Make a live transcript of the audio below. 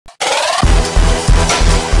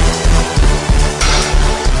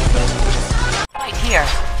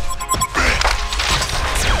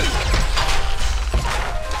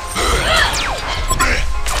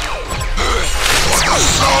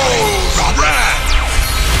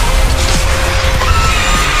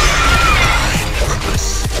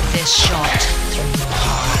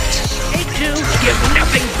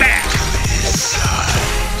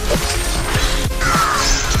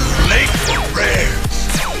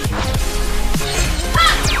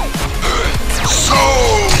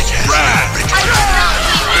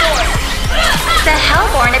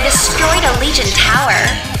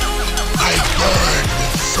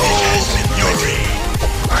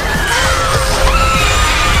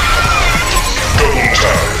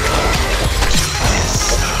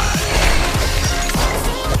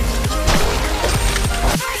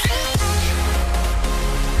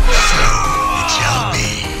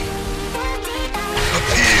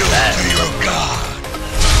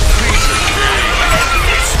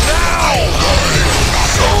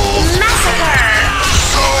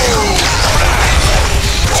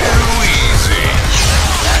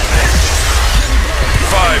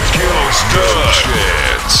No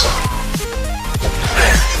chance.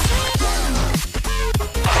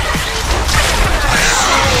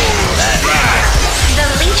 The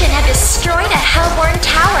Legion have destroyed a Hellborn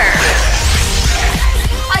tower.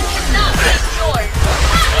 I cannot be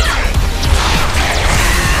ignored.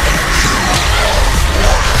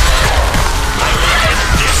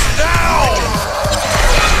 Now!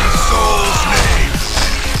 Soul's name.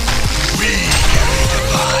 We carry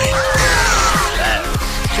divine.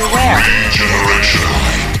 Beware. Regeneration.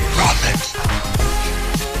 Prophet.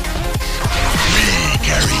 We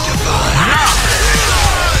carry divine.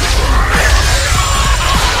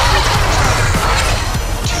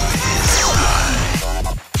 To his side.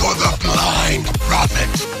 For the blind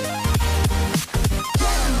prophet.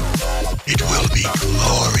 It will be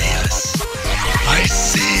glorious. I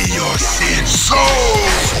see your sin.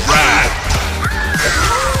 Soul's wrath.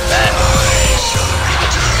 I shall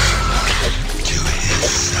return to his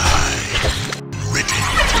side. Written.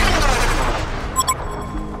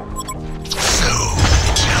 So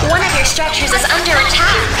shall One of your structures is under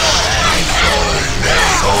attack.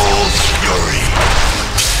 soul's fury.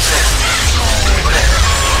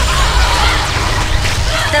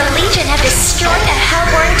 The Legion have destroyed a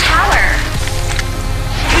Hellborn tower.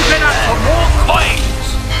 Keep it up for more coins!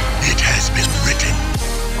 It has been written.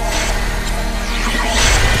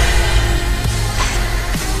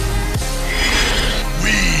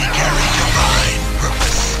 We carry divine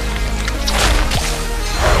purpose.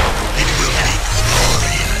 It will be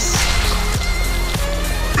glorious.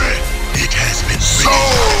 It has been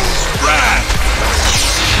Soul's wrath.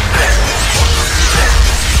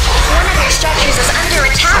 One of your structures is under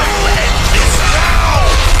attack.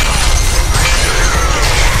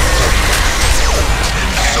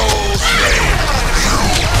 Soul's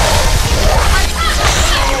name.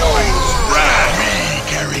 Soul's wrath. We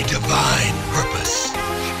carry divine purpose.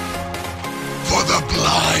 For the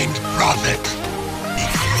blind prophet, be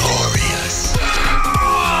glorious.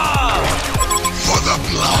 For the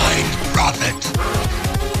blind prophet,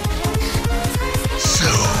 so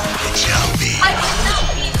it shall be.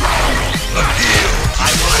 Appeal. I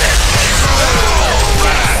will let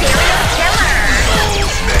Serial killer.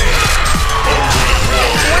 Soul's name.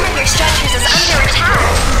 One of your structures is under attack.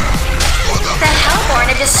 For The Hellborn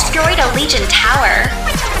have destroyed a Legion tower.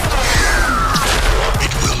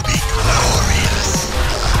 it will be glorious.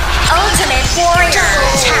 Ultimate Warrior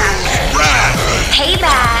attack. Wrath.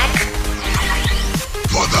 Payback.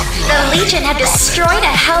 For the The blind Legion have prophet. destroyed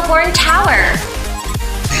a Hellborn tower.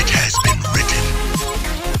 It has been written.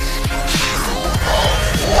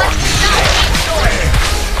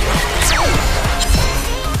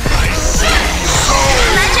 I see your soul.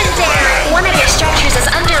 Legendary. One of your structures is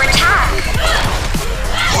under attack.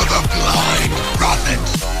 For the blind prophet.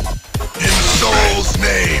 In soul's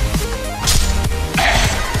name.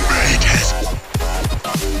 It has.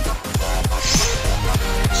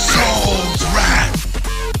 Soul's wrath.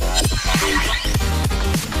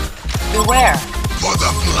 Beware. For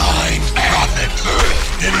the blind prophet.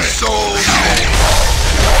 In soul's name.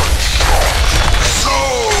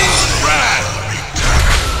 Soul's wrath. Return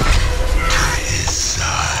to his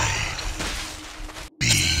side.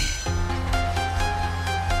 Be.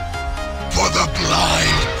 For the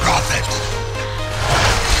blind prophet.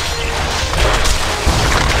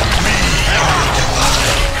 We are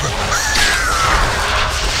divine purpose.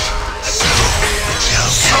 So it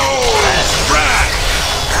shall be. Soul's wrath.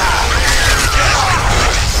 It has been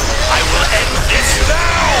written. I will end this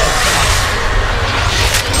now!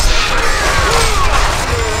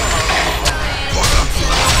 For the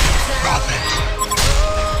blind prophet.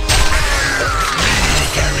 We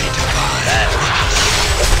carry divine purpose.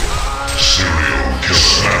 Serial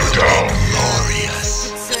killer down. Glorious.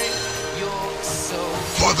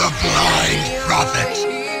 For the blind prophet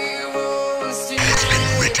has been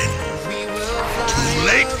written. Too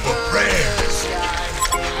late for prayers.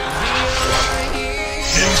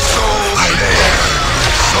 In soul's name.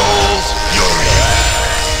 Soul's fury.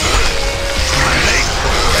 Too late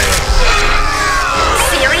for prayers.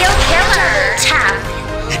 Serial killer. Tap.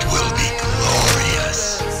 It will be glorious.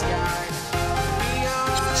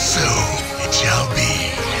 So it shall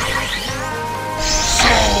be.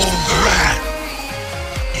 Soul's wrath.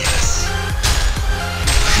 Yes.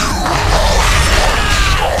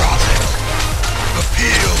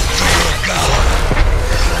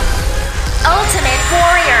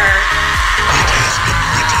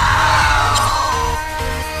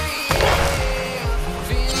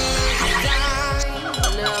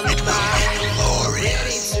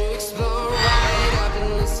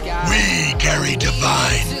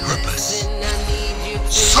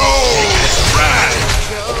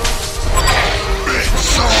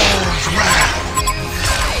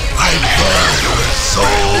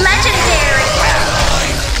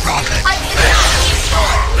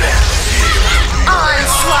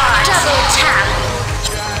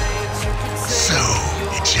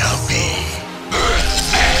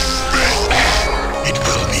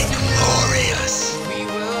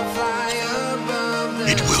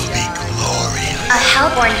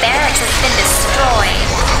 Hellborn barracks has been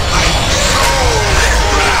destroyed.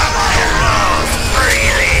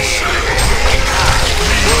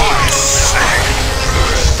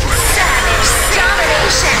 Savage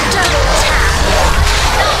domination, double tap.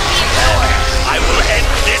 Don't be ignored. I will end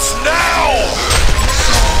this now!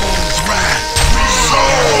 Soul's wrath!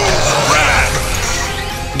 Soul's wrath!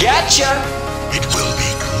 Gotcha! It will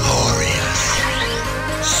be glorious.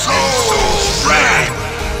 Soul's wrath!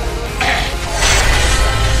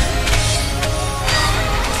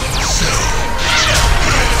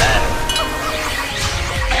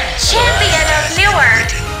 Champion of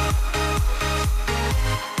Newerth.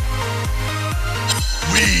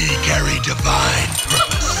 We carry divine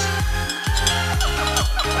purpose.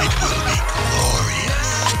 It will be glorious.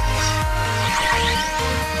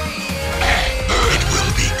 It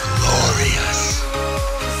will be glorious.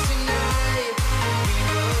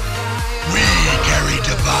 We carry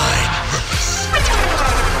divine purpose.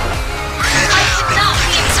 I cannot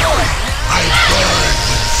be ignored. I burn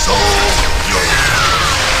with soul fury.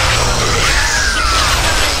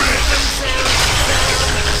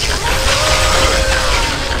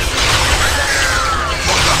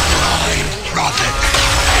 For the blind prophet.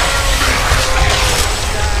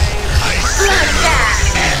 I Bloodbath.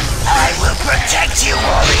 I will protect you,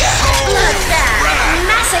 warrior. Bloodbath.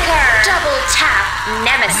 Massacre. Double tap. We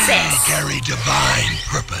Nemesis. carry divine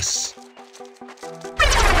purpose.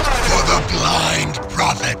 For the blind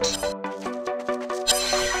prophet.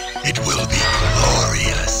 It will be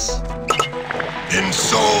glorious. In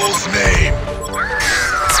Soul's name.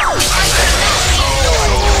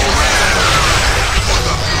 For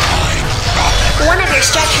the blind prophet. One of your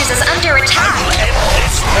structures is under attack.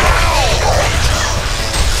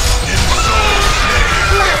 In Soul's name.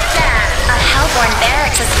 Bloodbath. A Hellborn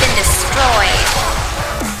barracks has been destroyed.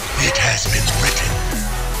 It has been written.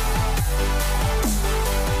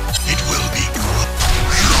 It will be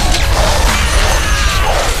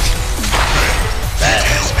It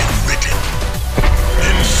has been written.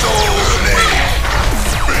 In Soul's name.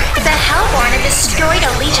 The Hellborn have destroyed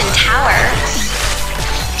a Legion tower.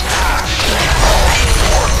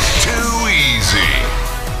 Too easy.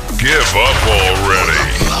 Give up already.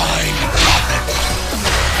 Blind prophet.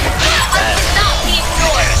 I cannot be It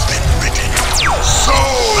ignored. has been written.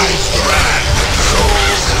 Soul's wrath.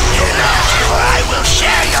 Soul's fury. I will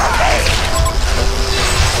share your fate.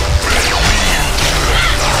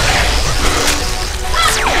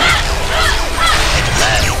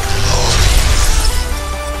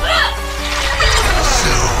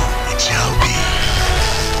 So it shall be.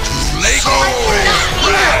 To Lake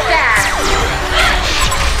Bloodbath.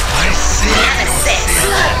 I see Nemesis.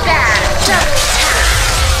 Bloodbath. Double tap.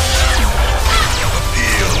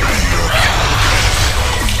 appeal to your God.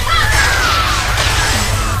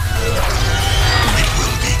 It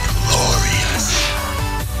will be glorious.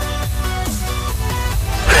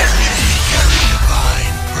 We carry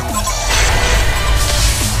divine purpose.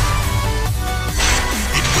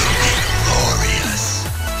 It will be glorious.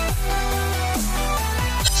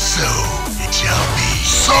 So it shall be.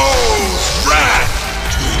 Soul's wrath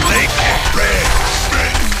to Lake Red.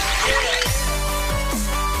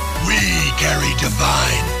 We carry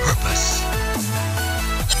divine purpose.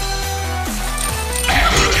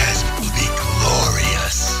 It has will be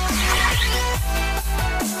glorious.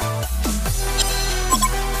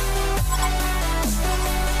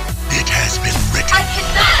 It has been written. I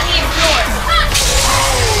cannot be ignored.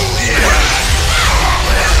 Yeah.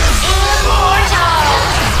 Immortal.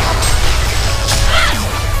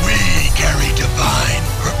 We carry divine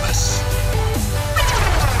purpose.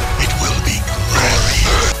 It will be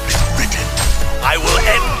glorious. Been written. I will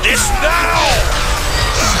end this now.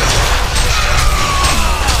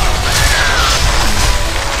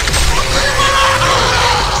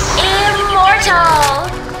 Immortal.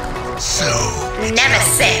 So it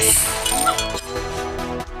Nemesis.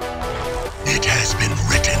 It has been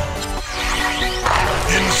written.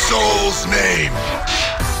 In Soul's name.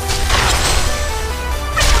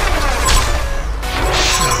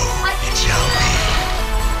 So it shall be.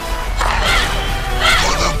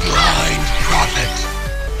 For the blind prophet.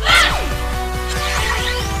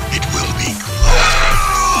 It will be glorious.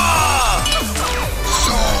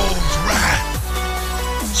 Soul's wrath.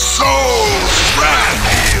 Soul's wrath.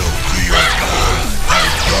 Hail to your God. I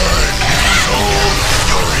burn soul's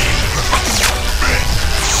fury.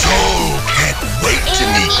 Soul can't wait to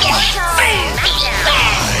meet you. Immortal. Smackdown.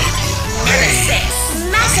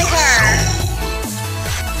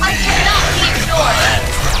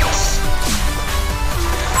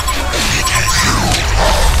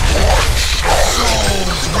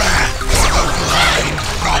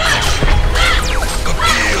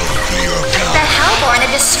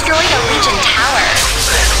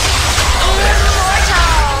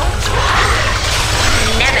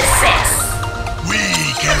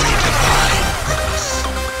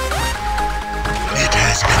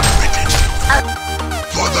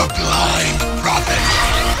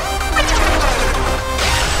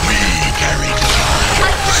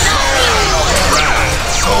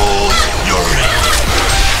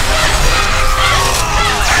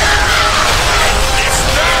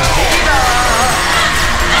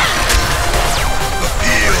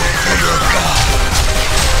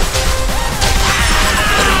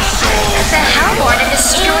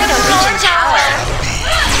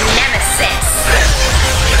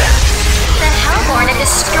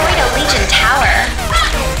 Legion Tower.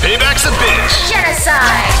 Payback's a bitch.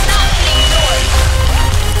 Genocide.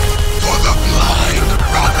 For the blind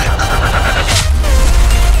prophet.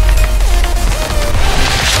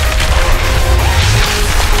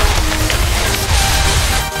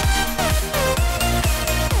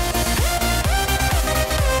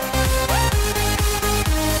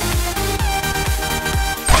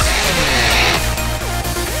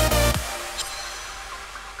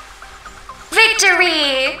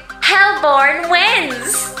 Victory! Hellborn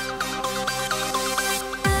wins!